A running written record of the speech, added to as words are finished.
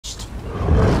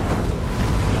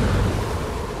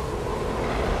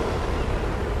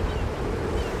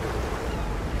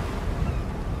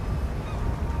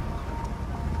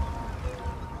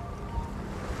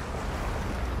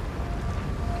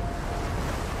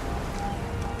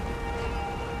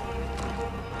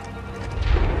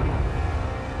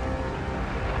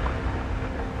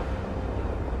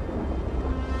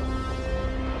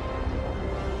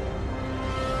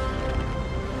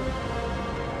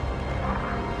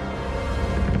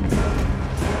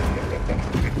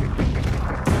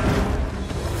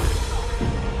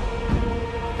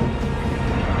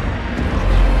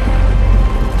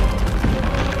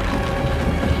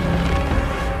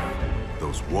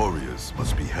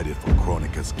headed for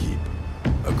Kronika's keep.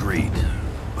 Agreed.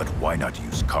 But why not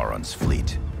use Charon's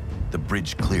fleet? The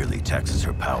bridge clearly taxes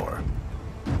her power.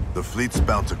 The fleet's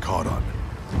bound to Charon.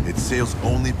 It sails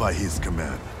only by his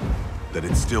command. That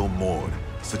it's still moored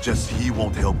suggests he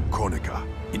won't help Kronika.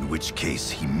 In which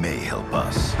case, he may help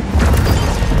us.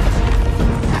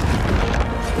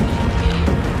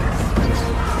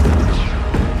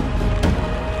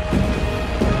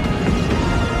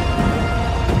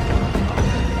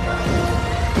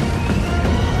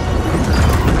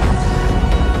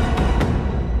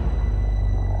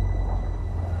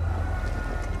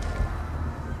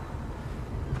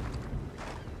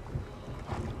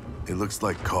 It looks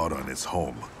like Charon is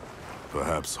home.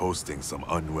 Perhaps hosting some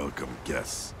unwelcome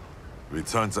guests.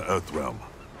 Return to Earthrealm.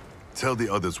 Tell the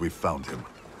others we found him.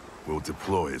 We'll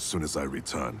deploy as soon as I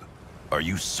return. Are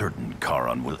you certain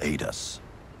Charon will aid us?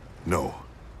 No,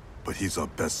 but he's our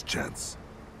best chance.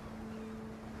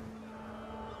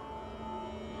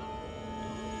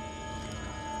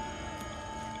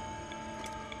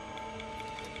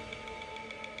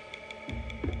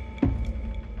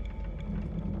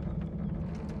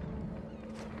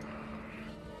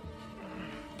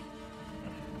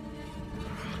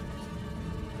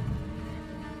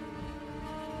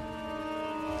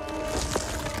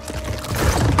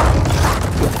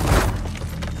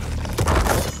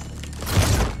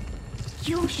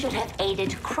 You should have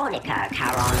aided Kronika,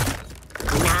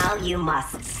 Charon. Now you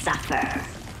must suffer.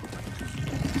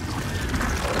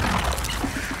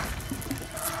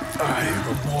 I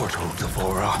am immortal,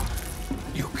 Devora.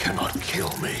 You cannot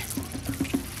kill me.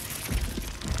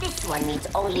 This one needs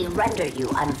only render you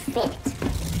unfit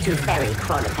to ferry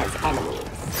Kronika's enemies.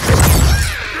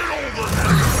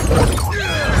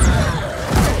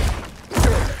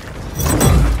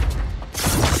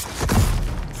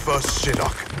 First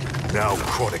Shinnok, now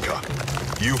Kronika.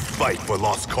 You fight for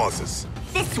lost causes.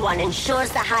 This one ensures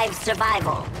the Hive's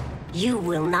survival. You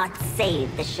will not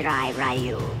save the Shirai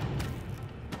Ryu.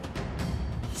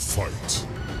 Fight.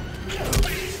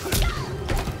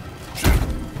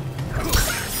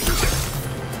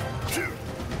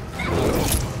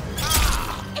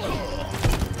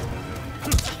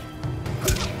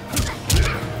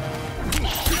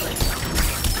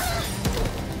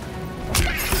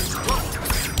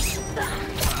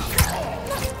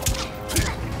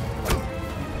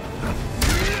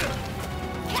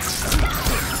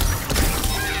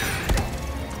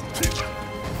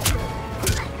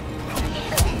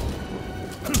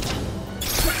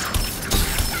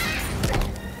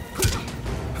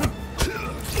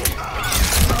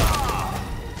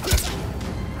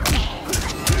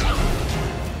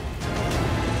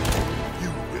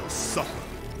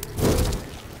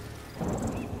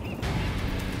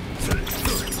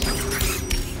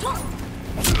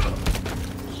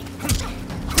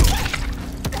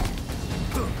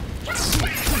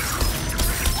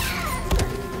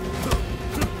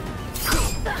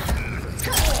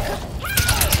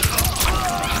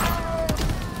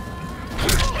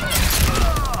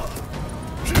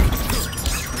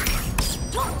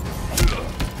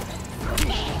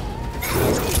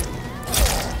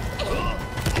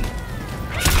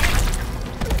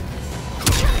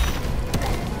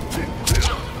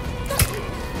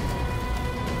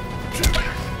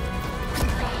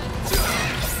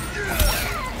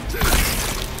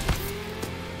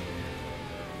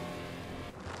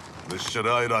 The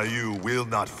Shirai Ryu will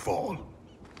not fall.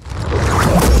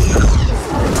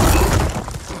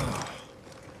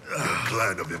 The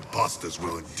clan of imposters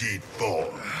will indeed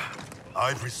fall.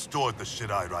 I've restored the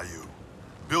Shirai Ryu.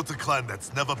 Built a clan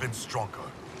that's never been stronger.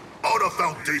 On a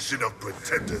foundation of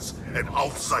pretenders and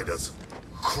outsiders,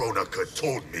 Kronika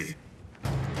told me.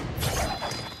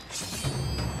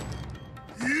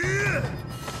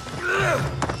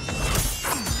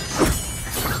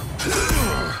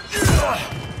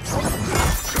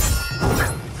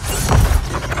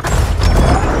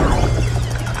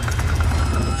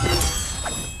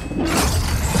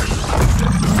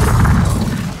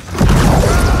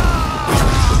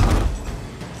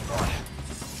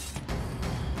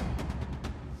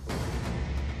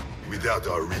 Without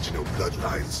our original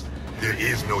bloodlines, there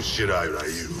is no Shirai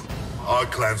Ryu. Our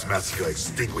clan's massacre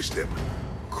extinguished them.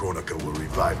 Kronika will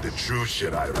revive the true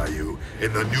Shirai Ryu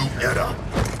in the new era.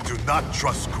 Do not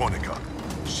trust Kronika.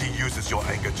 She uses your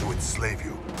anger to enslave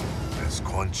you, as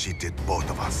Quan Chi did both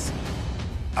of us.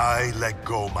 I let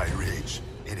go my rage,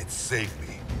 and it saved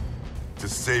me. To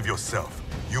save yourself,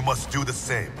 you must do the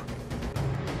same.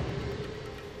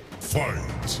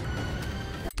 Fight!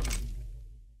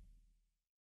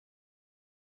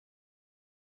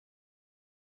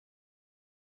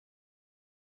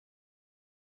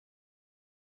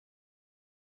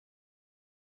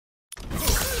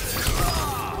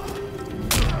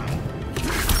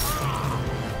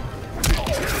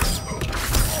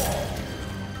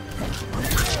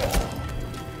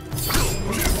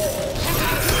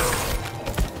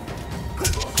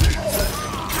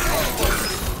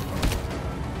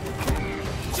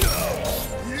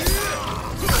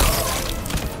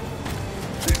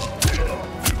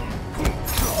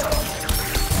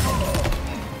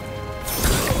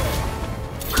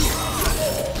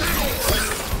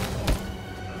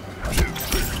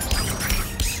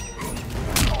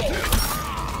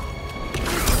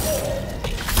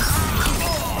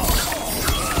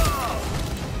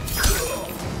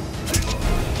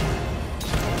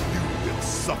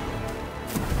 suffer.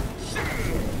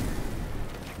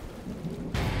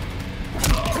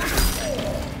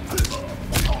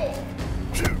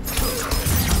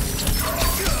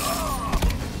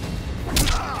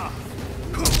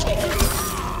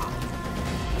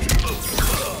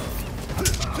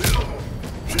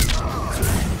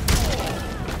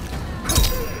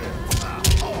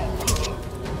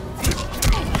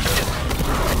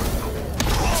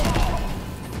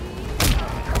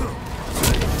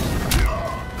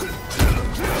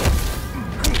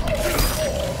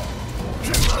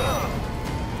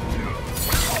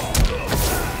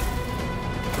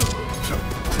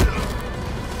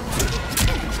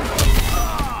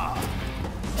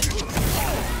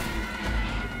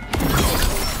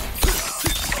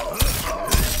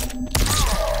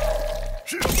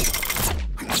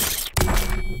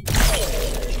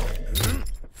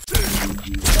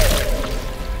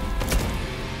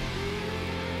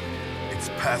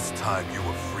 Past time you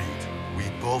were freed. We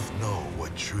both know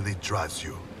what truly drives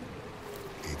you.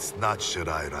 It's not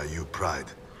Shirai Ryu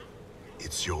pride.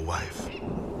 It's your wife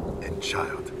and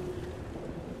child.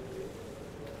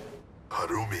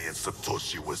 Harumi and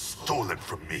Satoshi were stolen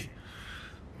from me.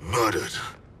 Murdered.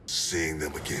 Seeing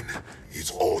them again is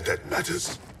all that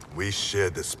matters. We share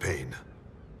this pain.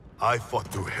 I fought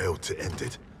through hell to end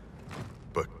it.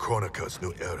 But Kronika's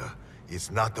new era is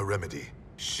not the remedy.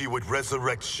 She would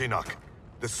resurrect Shinnok.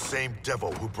 The same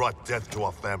devil who brought death to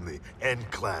our family and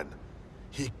clan.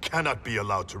 He cannot be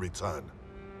allowed to return.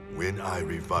 When I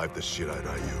revived the Shirai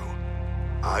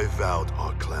Ryu, I vowed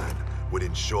our clan would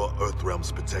ensure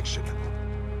Earthrealm's protection.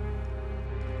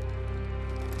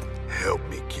 Help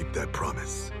me keep that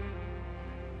promise.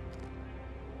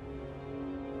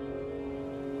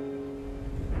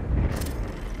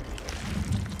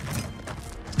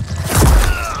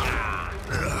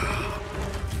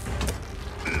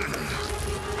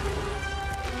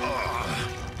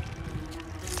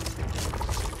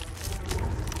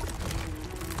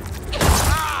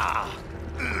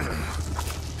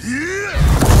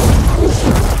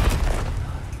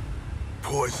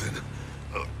 Poison.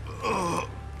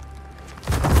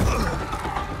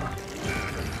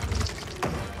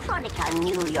 Kronika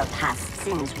knew your past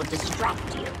sins would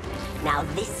distract you. Now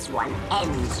this one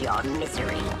ends your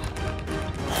misery.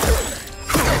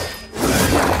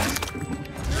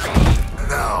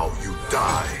 Now you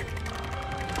die.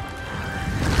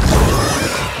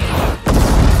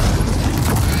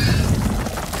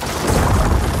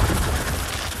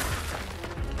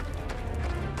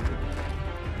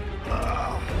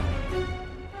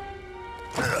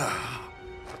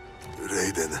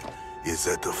 Raiden is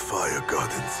at the Fire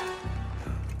Gardens.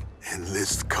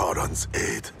 Enlist Charon's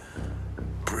aid.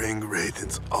 Bring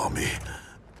Raiden's army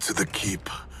to the keep.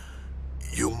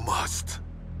 You must.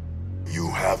 You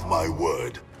have my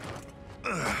word.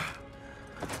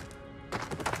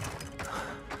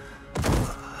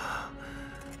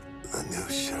 The new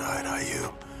Shirai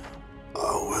Ryu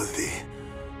are worthy.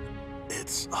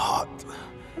 It's heart,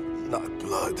 not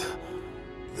blood,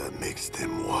 that makes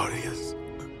them warriors.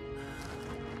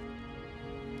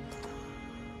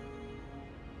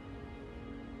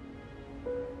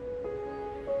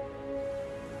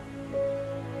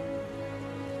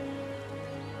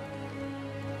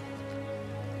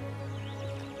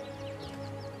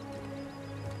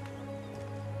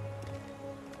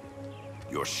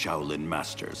 Your Shaolin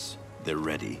masters, they're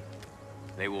ready.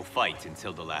 They will fight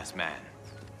until the last man.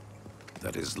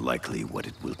 That is likely what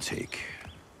it will take.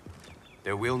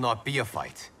 There will not be a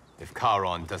fight if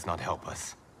Charon does not help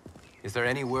us. Is there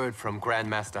any word from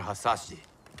Grandmaster Hasashi?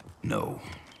 No.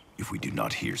 If we do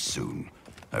not hear soon,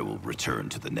 I will return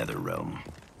to the Netherrealm.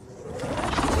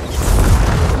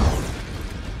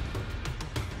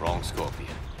 Wrong,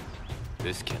 Scorpion.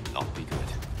 This cannot be good.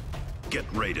 Get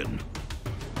Raiden.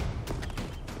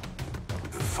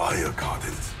 The Fire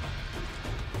Gardens.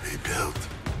 Rebuilt.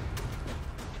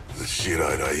 The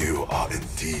Shirai Ryu are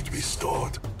indeed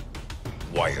restored.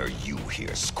 Why are you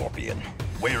here, Scorpion?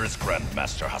 Where is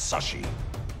Grandmaster Hasashi?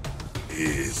 He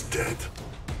is dead.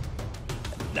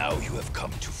 Now you have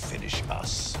come to finish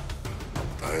us.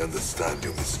 I understand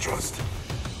your mistrust,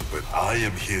 but I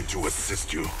am here to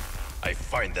assist you. I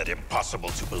find that impossible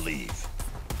to believe.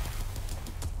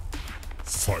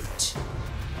 Fight.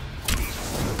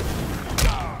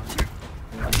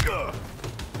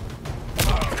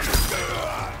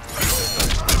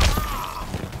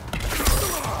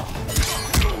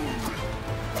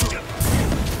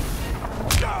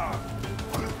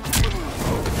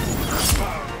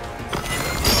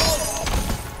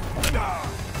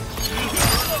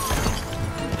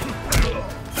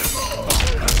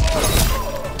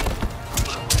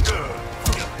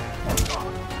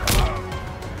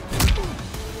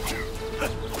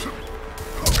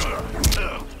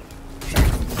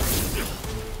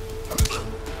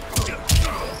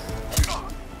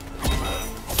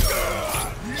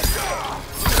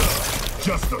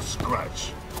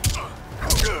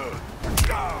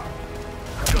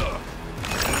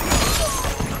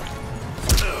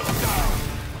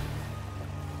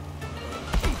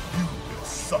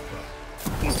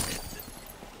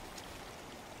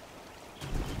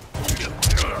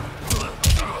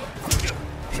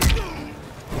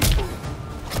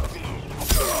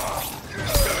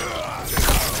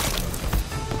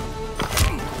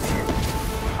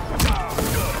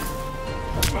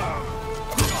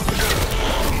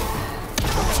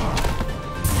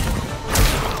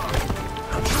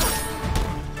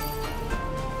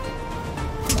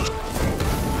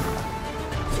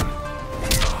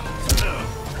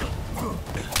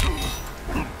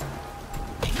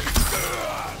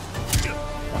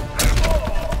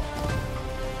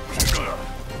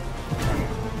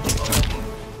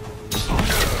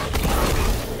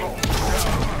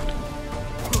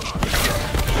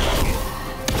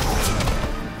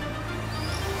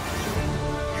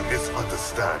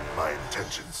 Misunderstand my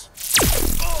intentions.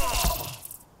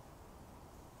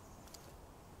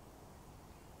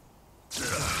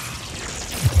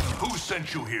 Who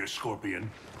sent you here, Scorpion?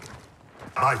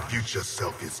 My future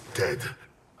self is dead.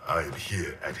 I am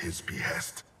here at his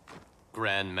behest.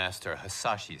 Grandmaster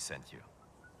Hasashi sent you.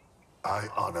 I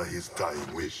honor his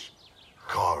dying wish.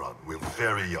 Charon will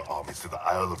ferry your armies to the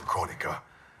Isle of Kronika.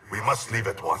 We must leave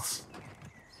at once.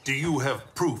 Do you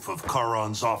have proof of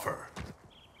Charon's offer?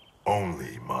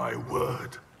 Only my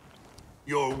word.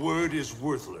 Your word is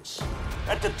worthless.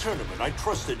 At the tournament, I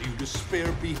trusted you to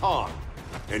spare Bihan,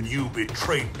 and you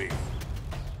betrayed me.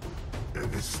 A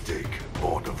mistake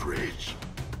born of rage.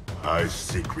 I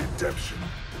seek redemption.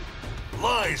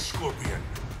 Lies, Scorpion.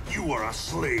 You are a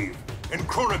slave, and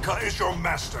Kronika is your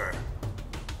master.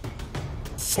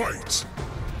 Fight!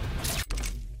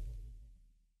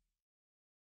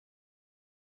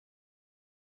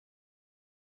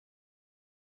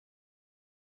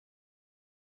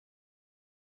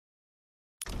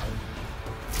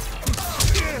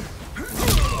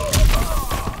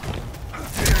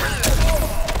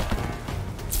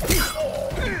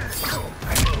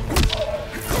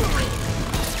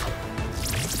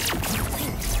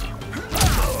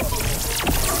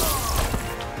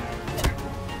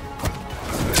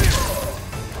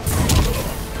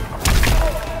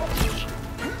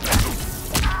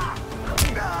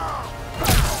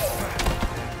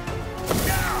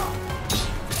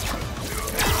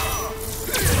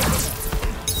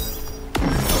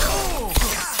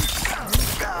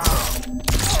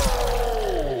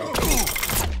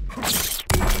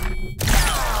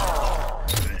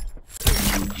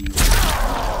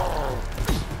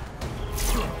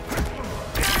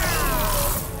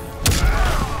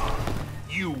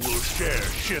 You will share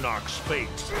Shinnok's fate.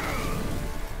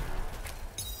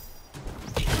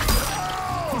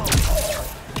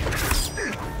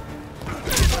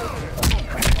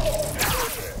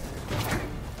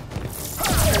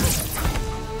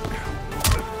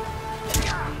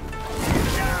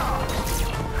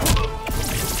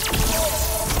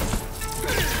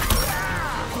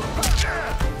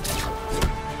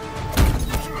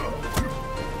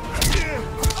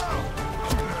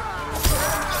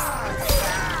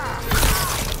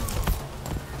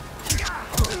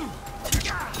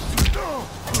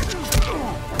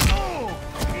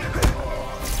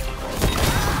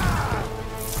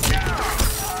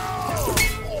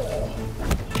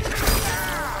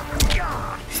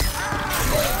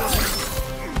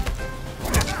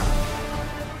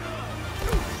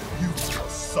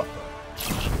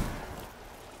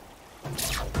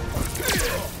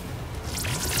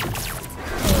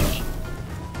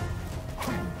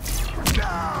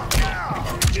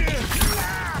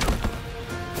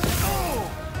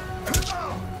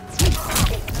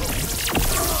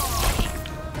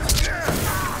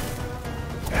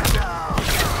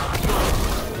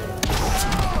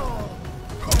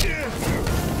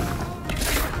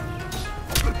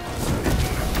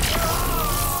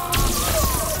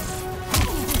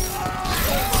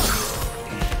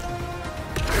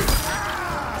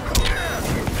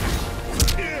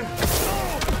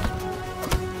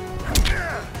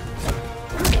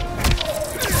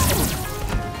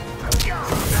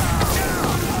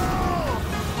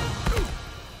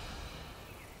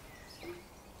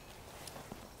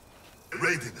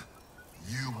 Raiden,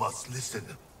 you must listen.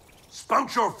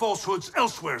 Spout your falsehoods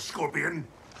elsewhere, Scorpion.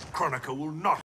 Kronika will not